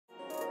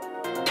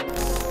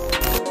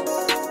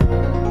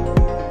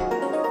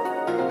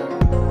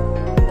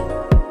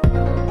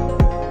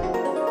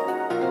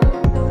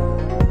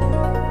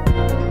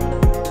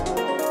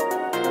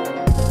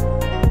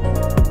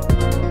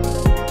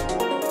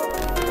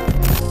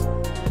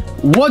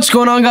What's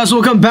going on, guys?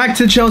 Welcome back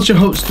to the channel. It's your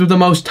host with the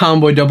most,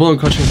 Tomboy Double and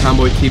crushing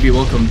TommyBoyTV.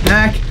 Welcome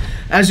back.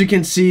 As you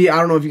can see, I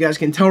don't know if you guys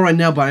can tell right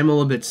now, but I'm a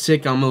little bit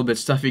sick. I'm a little bit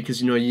stuffy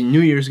because, you know,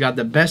 New Year's got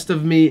the best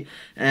of me,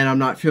 and I'm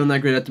not feeling that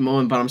great at the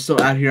moment, but I'm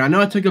still out here. I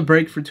know I took a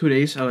break for 2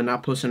 days of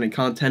not posting any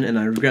content, and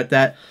I regret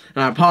that,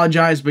 and I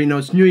apologize, but, you know,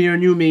 it's New Year,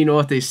 new me, you know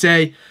what they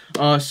say.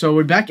 So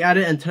we're back at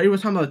it, and today we're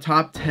talking about the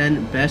top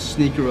 10 best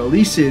sneaker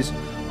releases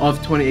of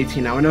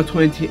 2018. Now, I know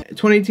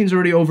 2018 is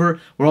already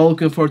over. We're all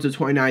looking forward to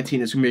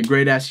 2019. It's going to be a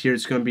great-ass year.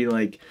 It's going to be,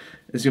 like,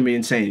 it's going to be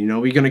insane. You know,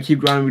 we're going to keep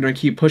grinding. We're going to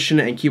keep pushing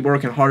it and keep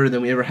working harder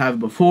than we ever have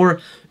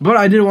before. But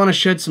I did want to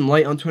shed some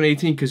light on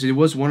 2018 because it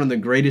was one of the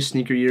greatest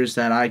sneaker years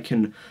that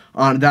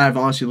that I've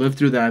honestly lived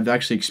through, that I've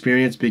actually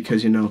experienced,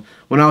 because, you know,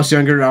 when I was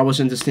younger, I was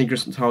into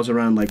sneakers until I was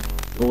around, like,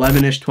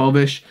 11-ish,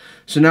 12-ish.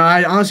 So now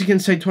I honestly can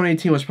say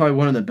 2018 was probably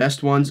one of the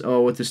best ones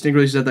with the sneaker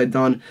releases that they've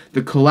done.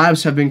 The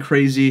collabs have been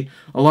crazy,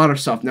 a lot of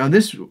stuff. Now,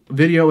 this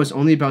video is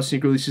only about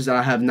sneaker releases that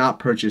I have not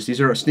purchased.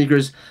 These are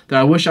sneakers that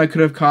I wish I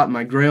could have caught,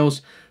 my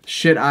grails.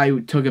 Shit, I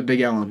took a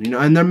big L on, you know,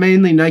 and they're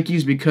mainly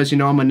Nikes because, you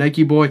know, I'm a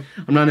Nike boy.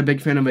 I'm not a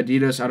big fan of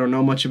Adidas. I don't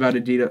know much about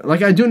Adidas.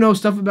 Like, I do know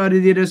stuff about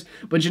Adidas,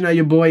 but, you know,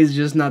 your boy is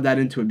just not that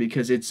into it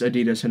because it's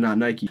Adidas and not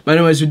Nike. But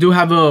anyways, we do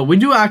have one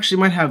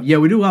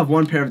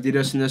pair of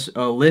Adidas in this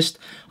list.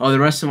 The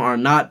rest of them are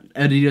not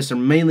Adidas. They're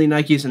mainly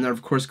Nikes, and they're,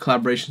 of course,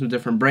 collaborations with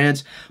different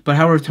brands. But,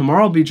 however,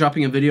 tomorrow I'll be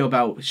dropping a video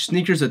about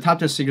sneakers, the top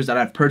 10 sneakers that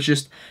I've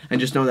purchased,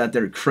 and just know that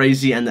they're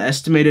crazy, and the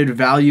estimated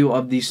value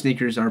of these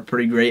sneakers are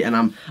pretty great, and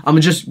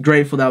I'm just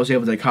grateful that I was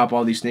able to cop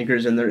all these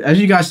sneakers. And they're, as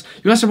you guys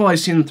have probably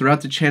seen them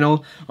throughout the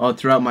channel,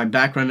 throughout my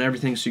background and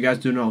everything, so you guys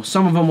do know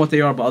some of them what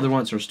they are, but other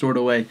ones are stored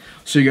away,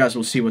 so you guys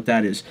will see what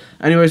that is.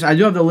 Anyways, I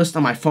do have the list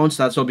on my phone,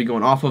 so that's what I'll be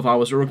going off of. I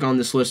was working on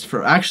this list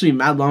for actually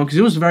mad long because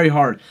it was very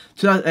hard.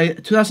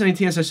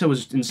 2018, as I said,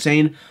 was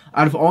insane.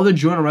 Out of all the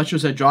Jordan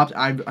retros that dropped,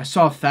 I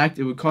saw a fact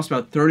it would cost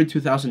about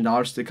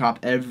 $32,000 to cop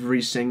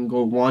every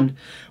single one,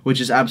 which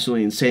is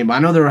absolutely insane. But I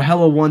know there were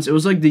hella ones. It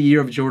was like the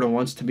year of Jordan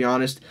 1s, to be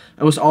honest.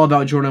 It was all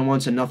about Jordan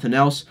 1s and nothing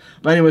else.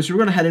 But anyways, we're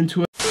going to head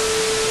into it.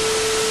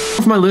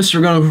 For my list,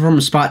 we're going to go from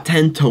spot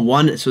 10 to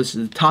 1. So this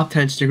is the top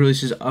 10 sneaker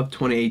releases of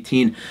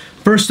 2018.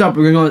 First up,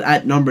 we're going to go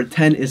at number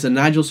 10 is the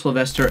Nigel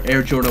Sylvester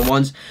Air Jordan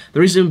 1s. The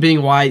reason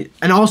being why,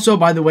 and also,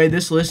 by the way,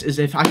 this list is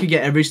if I could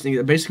get every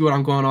sneaker, basically what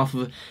I'm going off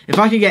of, if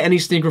I could get any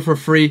sneaker for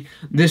free,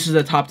 this is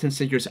the top 10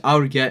 sneakers I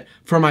would get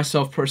for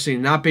myself personally,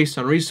 not based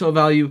on resale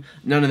value,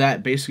 none of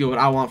that, basically what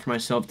I want for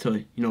myself to,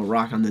 you know,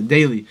 rock on the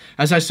daily.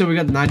 As I said, we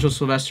got the Nigel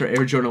Sylvester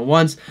Air Jordan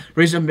 1s.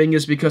 Reason being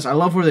is because I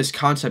love where this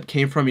concept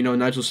came from. You know,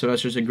 Nigel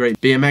Sylvester's a great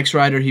BMX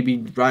rider. He'd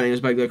be riding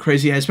his bike like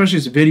crazy, especially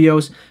his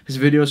videos. His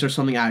videos are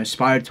something I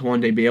aspire to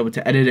one day be able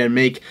to edit and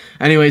make.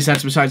 Anyways,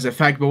 that's besides the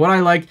fact. But what I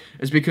like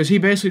is because he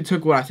basically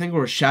took what I think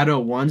were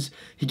Shadow 1s.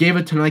 He gave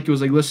it to Nike. He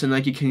was like, listen,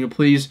 Nike, can you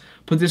please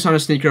put this on a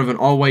sneaker of an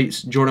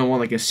all-white Jordan 1,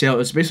 like a sail.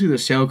 It's basically the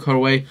sail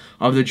colorway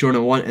of the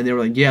Jordan 1, and they were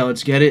like, yeah,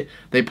 let's get it.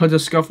 They put the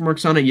scuff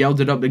marks on it,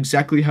 yelled it up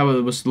exactly how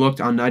it was looked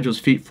on Nigel's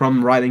feet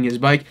from riding his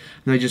bike,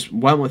 and they just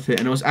went with it.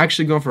 And it was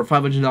actually going for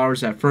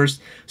 $500 at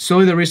first.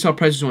 Slowly the resale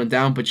prices went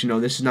down, but, you know,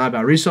 this is not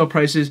about resale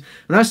prices,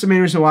 and that's the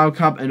main reason why I would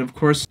cop. And, of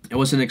course, it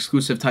was an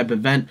exclusive type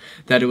event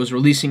that it was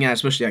releasing at,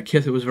 especially at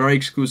Kith. It was very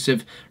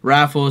exclusive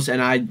raffles,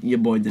 and your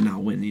boy did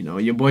not win, you know.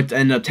 Your boy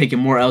ended up taking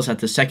more L's at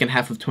the second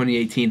half of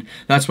 2018.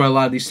 That's why a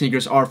lot of these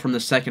sneakers are from the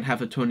second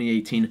half of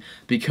 2018,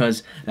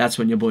 because that's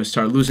when your boys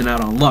start losing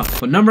out on luck.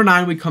 But number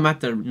 9, we come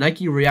at the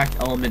Nike React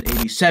Element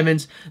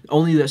 87s,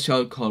 only the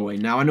sail colorway.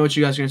 Now, I know what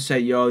you guys are going to say,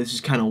 yo, this is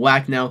kind of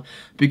whack now,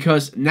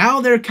 because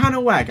now they're kind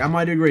of whack. I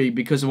might agree,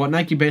 because what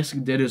Nike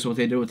basically did is what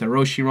they did with the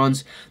Roshi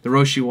runs, the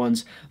Roshi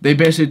ones. They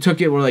basically took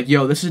it, were like,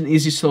 yo, this is an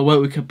easy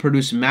silhouette we could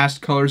produce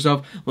masked colors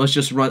of. Let's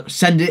just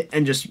send it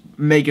and just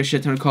make a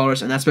shit ton of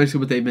colors, and that's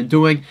basically what they've been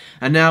doing.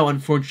 And now,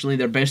 unfortunately,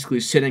 they're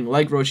basically sitting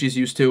like Roshi's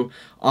used to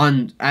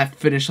at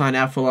Finish Line,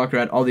 at Foot Locker,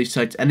 at all these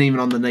sites, and even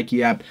on the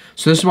Nike app.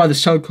 So this is why the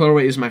sail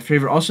colorway is my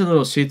favorite. Also, the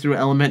little see-through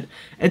element.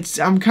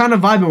 I'm kind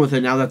of vibing with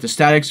it now that the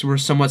Statics were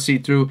somewhat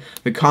see-through,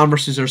 the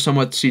Converses are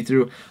somewhat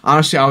see-through.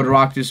 Honestly, I would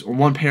rock this, or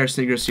one pair of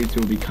sneakers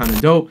see-through would be kind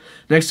of dope.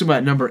 Next up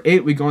at number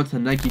 8, we go into the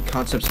Nike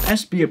Concepts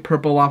SB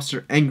Purple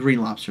Lobster and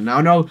Green Lobster. Now,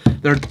 I know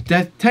they're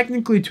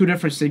technically two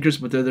different sneakers,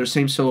 but they're the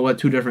same silhouette,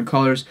 two different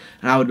colors,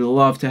 and I would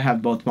love to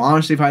have both. But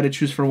honestly, if I had to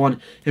choose for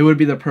one, it would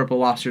be the Purple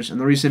Lobsters,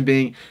 and the reason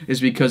being is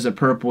because the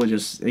purple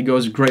it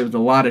goes great with a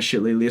lot of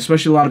shit lately,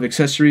 especially a lot of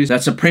accessories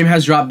that Supreme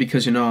has dropped,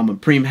 because, you know, I'm a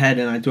Preem head,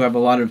 and I do have a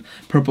lot of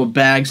purple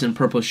bags and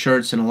purple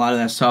shirts and a lot of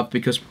that stuff,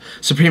 because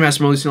Supreme has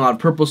been releasing a lot of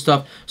purple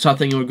stuff, so I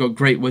think it would go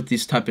great with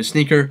this type of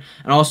sneaker.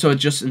 And also,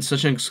 it's just in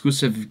such an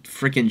exclusive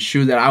freaking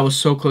shoe that I was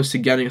so close to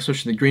getting, especially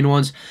especially the green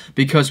ones,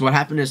 because what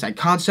happened is at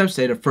Concepts,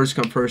 they had a first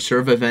come first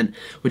serve event,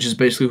 which is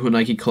basically who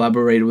Nike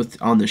collaborated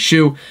with on the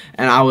shoe,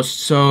 and I was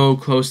so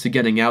close to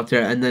getting out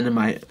there, and then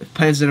my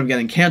plans ended up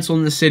getting canceled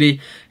in the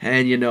city,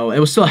 and you know, it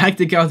was still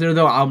hectic out there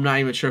though. I'm not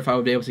even sure if I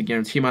would be able to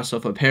guarantee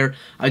myself a pair.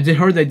 I did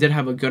heard they did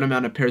have a good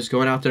amount of pairs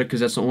going out there, because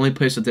that's the only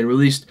place that they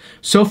released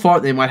so far.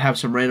 They might have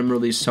some random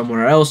release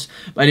somewhere else,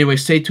 but anyway,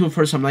 stay tuned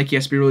for some Nike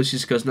SB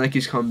releases, because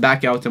Nike's coming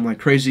back out with them like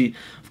crazy.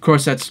 Of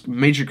course, that's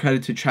major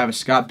credit to Travis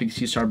Scott, because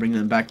he started bringing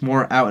them back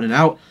more out and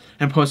out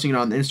and posting it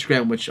on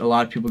Instagram, which a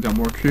lot of people got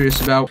more curious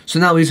about. So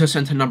that leads us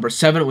into number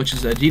 7, which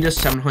is the Adidas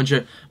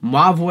 700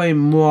 Mauve,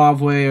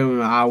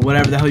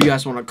 whatever the hell you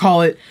guys want to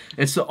call it.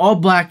 It's the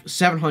all-black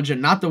 700,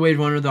 not the Wave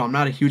Runner, though. I'm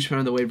not a huge fan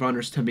of the Wave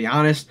Runners, to be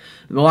honest.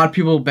 A lot of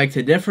people beg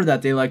to differ,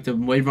 that they like the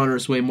Wave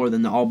Runners way more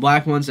than the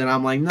all-black ones, and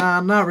I'm like, nah,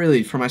 not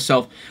really for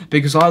myself,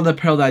 because a lot of the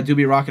apparel that I do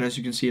be rocking, as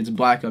you can see, it's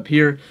black up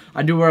here.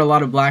 I do wear a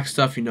lot of black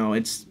stuff, you know,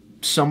 it's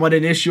somewhat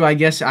an issue, I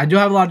guess. I do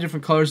have a lot of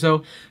different colors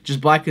though.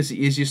 Just black is the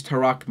easiest to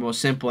rock, most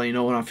simple. You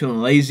know, when I'm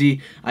feeling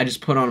lazy, I just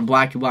put on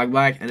black,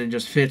 and it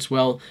just fits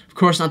well. Of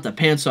course, not the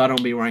pants, so I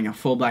don't be wearing a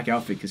full black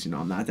outfit, because you know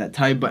I'm not that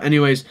type. But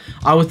anyways,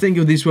 I would think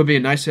these would be a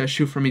nice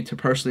shoe for me to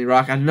personally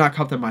rock. I did not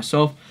cop them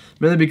myself,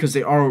 mainly because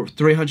they are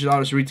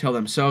 $300 retail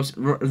themselves.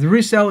 The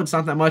resale, it's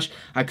not that much.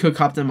 I could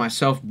cop them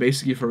myself,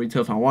 basically for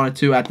retail if I wanted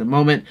to at the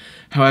moment.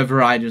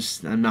 However, I'm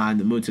not in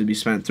the mood to be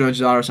spending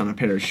 $300 on a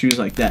pair of shoes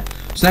like that.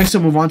 So next,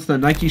 I'll move on to the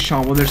Nike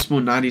Sean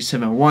Wotherspoon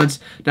 97 ones.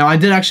 Now, I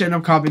did actually end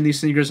up copying these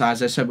sneakers.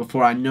 As I said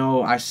before, I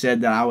know I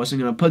said that I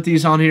wasn't going to put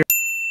these on here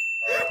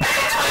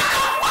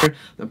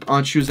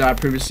on shoes that I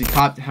previously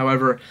copped.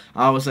 However,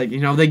 I was like, you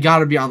know, they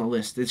gotta be on the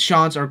list. The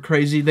Sean's are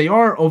crazy. They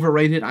are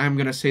overrated. I am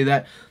gonna say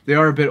that they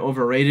are a bit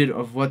overrated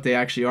of what they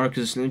actually are,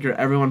 because the sneaker,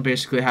 everyone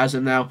basically has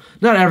them now.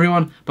 Not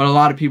everyone, but a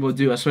lot of people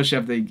do, especially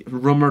if the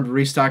rumored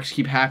restocks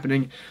keep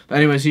happening. But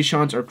anyways, these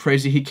Sean's are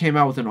crazy. He came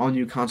out with an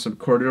all-new concept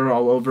corridor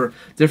all over,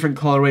 different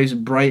colorways,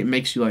 bright,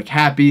 makes you like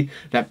happy.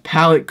 That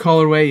palette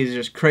colorway is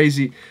just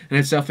crazy, and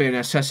it's definitely a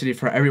necessity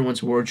for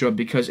everyone's wardrobe,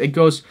 because it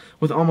goes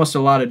with almost a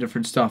lot of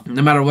different stuff.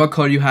 No matter what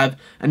color you have,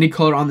 any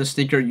color on the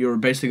sneaker, you're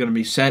basically going to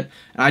be set.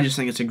 And I just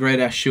think it's a great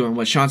ass shoe. And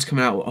what Sean's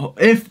coming out,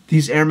 if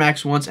these Air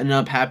Max ones end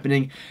up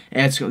happening,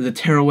 and it's the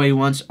tearaway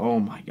ones, oh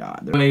my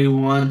god, the tearaway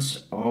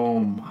ones, oh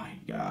my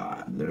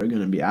god, they're going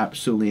to be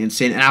absolutely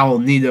insane, and I will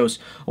need those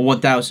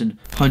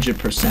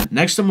 1,100%.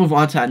 Next, to move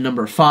on to at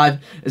number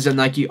 5 is a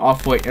Nike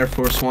Off-White Air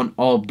Force One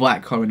all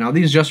black color. Now,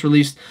 these just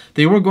released.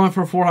 They were going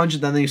for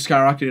 400, then they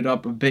skyrocketed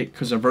up a bit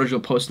because of Virgil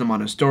posting them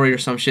on a story or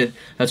some shit.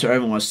 That's what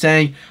everyone was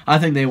saying. I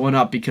think they went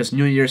up because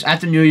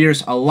after New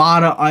Year's, a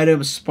lot of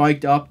items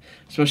spiked up,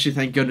 especially,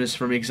 thank goodness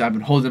for me, because I've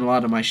been holding a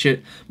lot of my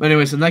shit. But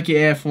anyways, the Nike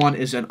AF1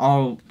 is an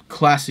all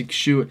classic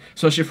shoe,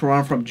 especially for where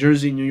I'm from,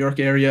 Jersey, New York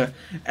area.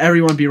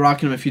 Everyone be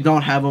rocking them. If you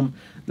don't have them,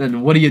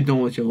 then what are you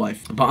doing with your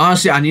life? But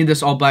honestly, I need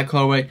this all black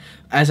colorway.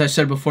 As I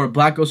said before,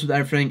 black goes with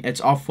everything. It's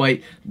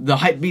off-white. The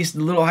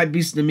little hype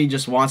beast in me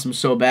just wants them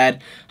so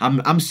bad.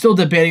 I'm still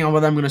debating on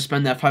whether I'm going to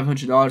spend that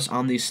 $500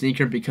 on these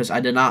sneakers, because I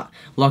did not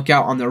luck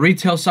out on the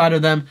retail side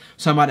of them,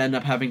 so I might end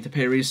up having to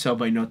pay resale,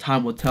 but you know,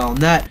 time will tell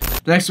on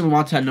that. Next one we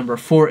want to at number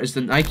 4 is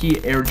the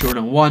Nike Air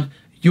Jordan 1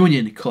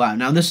 Union collab.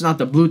 Now, this is not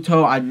the blue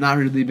toe. I'm not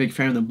really a big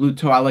fan of the blue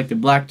toe. I like the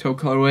black toe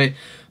colorway.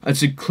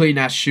 It's a clean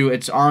ass shoe.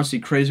 It's honestly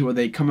crazy where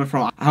they coming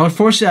from.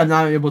 Unfortunately, I'm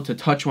not able to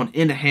touch one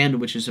in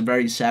hand, which is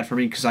very sad for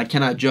me, because I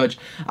cannot judge.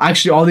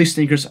 Actually, all these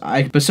sneakers,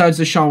 besides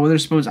the Sean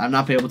Witherspoons, I've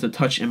not been able to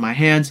touch in my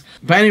hands.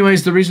 But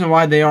anyways, the reason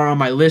why they are on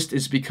my list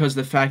is because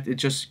the fact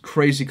it's just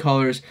crazy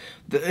colors.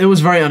 It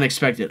was very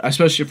unexpected,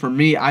 especially for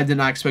me. I did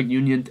not expect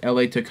Union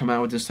LA to come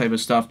out with this type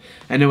of stuff,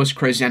 and it was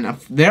crazy. And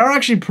they are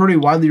actually pretty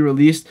widely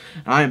released.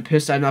 I am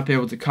pissed I've not been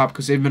able to cop,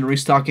 because they've been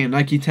restocking in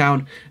Nike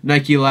Town,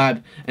 Nike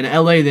Lab, and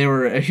LA. They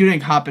were, if you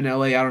didn't cop in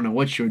LA, I don't know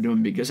what you were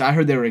doing, because I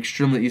heard they were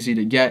extremely easy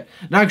to get.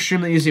 Not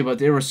extremely easy, but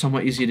they were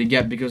somewhat easy to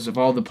get because of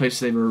all the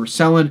places they were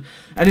selling.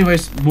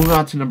 Anyways, moving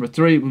on to number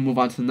 3, we move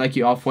on to the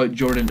Nike Off-White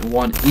Jordan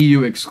 1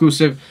 EU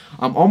exclusive.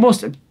 I'm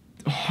almost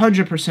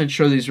 100%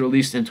 sure these were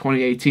released in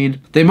 2018.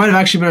 They might have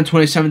actually been a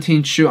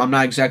 2017 shoe. I'm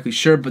not exactly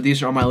sure, but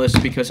these are on my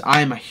list because I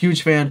am a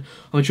huge fan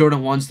of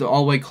Jordan 1s, the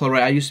all-white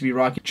colorway. I used to be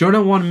rocking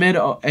Jordan 1 mid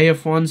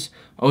AF1s,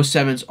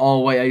 07s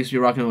all white. I used to be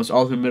rocking those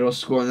all through middle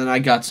school, and then I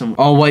got some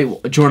all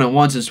white Jordan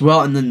 1s as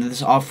well, and then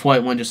this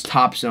off-white one just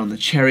tops it on the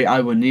cherry. I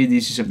would need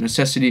these of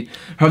necessity.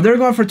 However, they're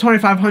going for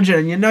 $2,500,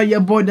 and you know your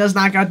boy does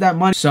not got that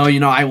money, so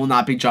you know I will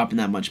not be dropping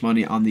that much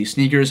money on these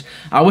sneakers.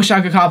 I wish I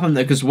could cop them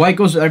because white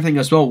goes with everything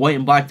as well. White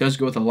and black does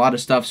go with a lot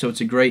of stuff, so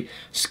it's a great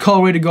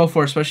colorway to go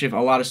for, especially if a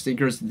lot of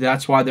sneakers.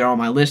 That's why they're on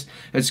my list.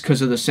 It's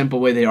because of the simple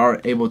way they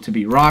are able to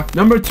be rocked.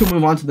 Number 2,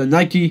 move on to the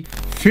Nike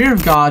Fear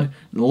of God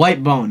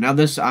light bone. Now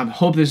this, I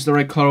hope this is the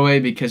right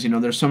colorway because, you know,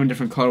 there's so many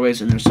different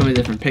colorways and there's so many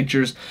different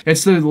pictures.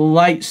 It's the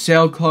light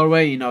sail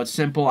colorway, you know, it's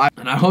simple.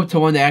 And I hope to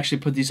one day actually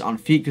put these on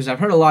feet because I've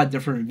heard a lot of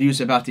different reviews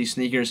about these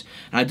sneakers.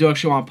 And I do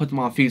actually want to put them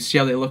on feet, see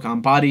how they look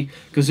on body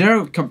because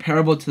they're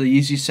comparable to the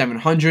Yeezy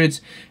 700s.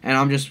 And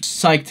I'm just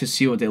psyched to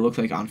see what they look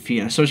like on feet.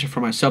 And especially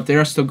for myself, they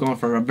are still going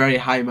for a very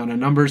high amount of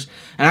numbers.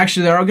 And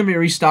actually, they're all going to be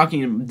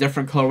restocking in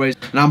different colorways.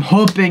 And I'm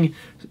hoping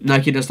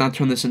Nike does not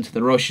turn this into the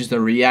Roshis, the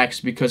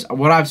Reacts, because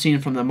what I've seen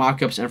from the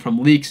mock-ups and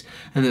from leaks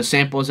and the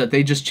samples that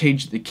they just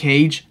changed the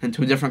cage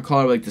into a different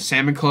color, like the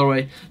salmon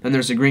colorway, then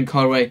there's a green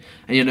colorway,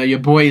 and you know, your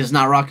boy is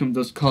not rocking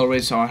those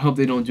colorways, so I hope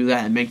they don't do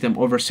that and make them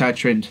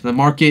oversaturated into the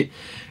market.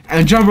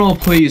 And drum roll,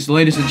 please,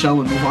 ladies and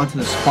gentlemen, move on to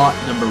the spot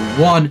number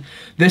 1.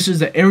 This is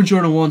the Air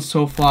Jordan 1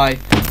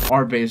 SoFly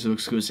Art Basel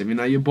exclusive. You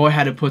know, your boy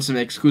had to put some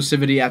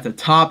exclusivity at the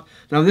top.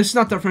 Now, this is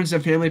not the Friends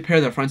and Family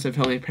pair. The Friends and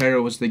Family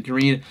pair was the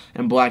green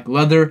and black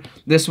leather.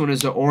 This one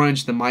is the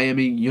orange, the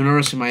Miami,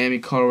 University of Miami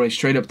colorway,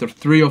 straight up to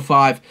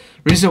 305.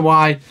 Reason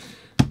why,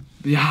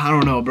 yeah, I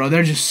don't know, bro.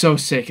 They're just so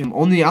sick. And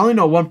I only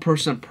know one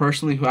person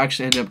personally who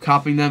actually ended up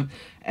copying them.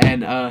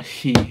 And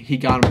he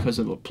got them because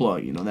of a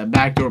plug, you know, that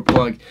backdoor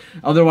plug.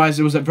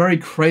 Otherwise, it was a very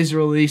crazy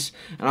release.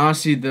 And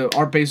honestly, the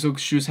Art Basel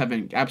shoes have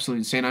been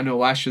absolutely insane. I know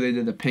last year they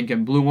did the pink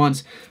and blue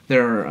ones.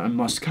 They're a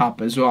must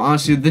cop as well.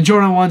 Honestly, the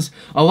Jordan ones,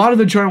 a lot of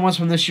the Jordan ones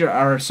from this year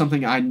are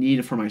something I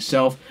need for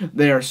myself.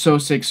 They are so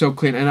sick, so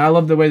clean. And I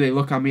love the way they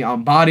look on me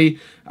on body.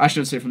 I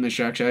shouldn't say from this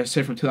year, actually. I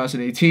say from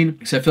 2018.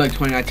 Because I feel like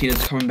 2019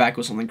 is coming back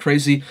with something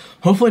crazy.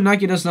 Hopefully,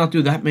 Nike does not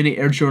do that many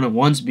Air Jordan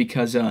 1s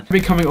because they're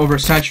becoming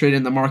oversaturated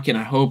in the market.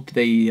 I hope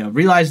they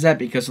realize that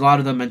because a lot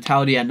of the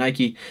mentality at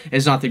Nike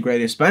is not the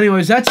greatest. But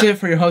anyways, that's it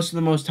for your host of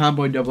the most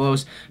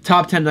TommyBoyTV's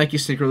top 10 Nike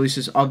sneaker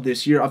releases of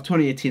this year, of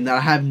 2018, that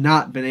I have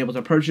not been able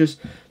to purchase.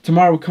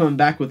 Tomorrow we're coming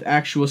back with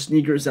actual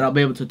sneakers that I'll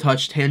be able to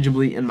touch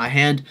tangibly in my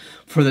hand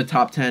for the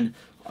top 10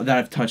 that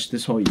I've touched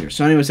this whole year.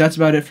 So anyways, that's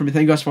about it for me.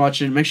 Thank you guys for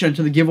watching. Make sure to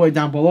enter the giveaway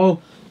down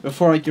below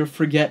before I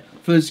forget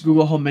for this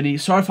Google Home Mini.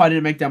 Sorry if I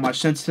didn't make that much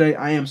sense today.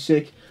 I am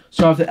sick.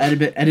 So if the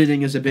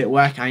editing is a bit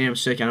whack, I am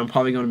sick and I'm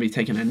probably going to be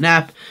taking a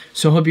nap.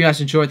 So hope you guys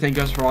enjoyed. Thank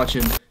you guys for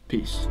watching.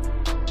 Peace.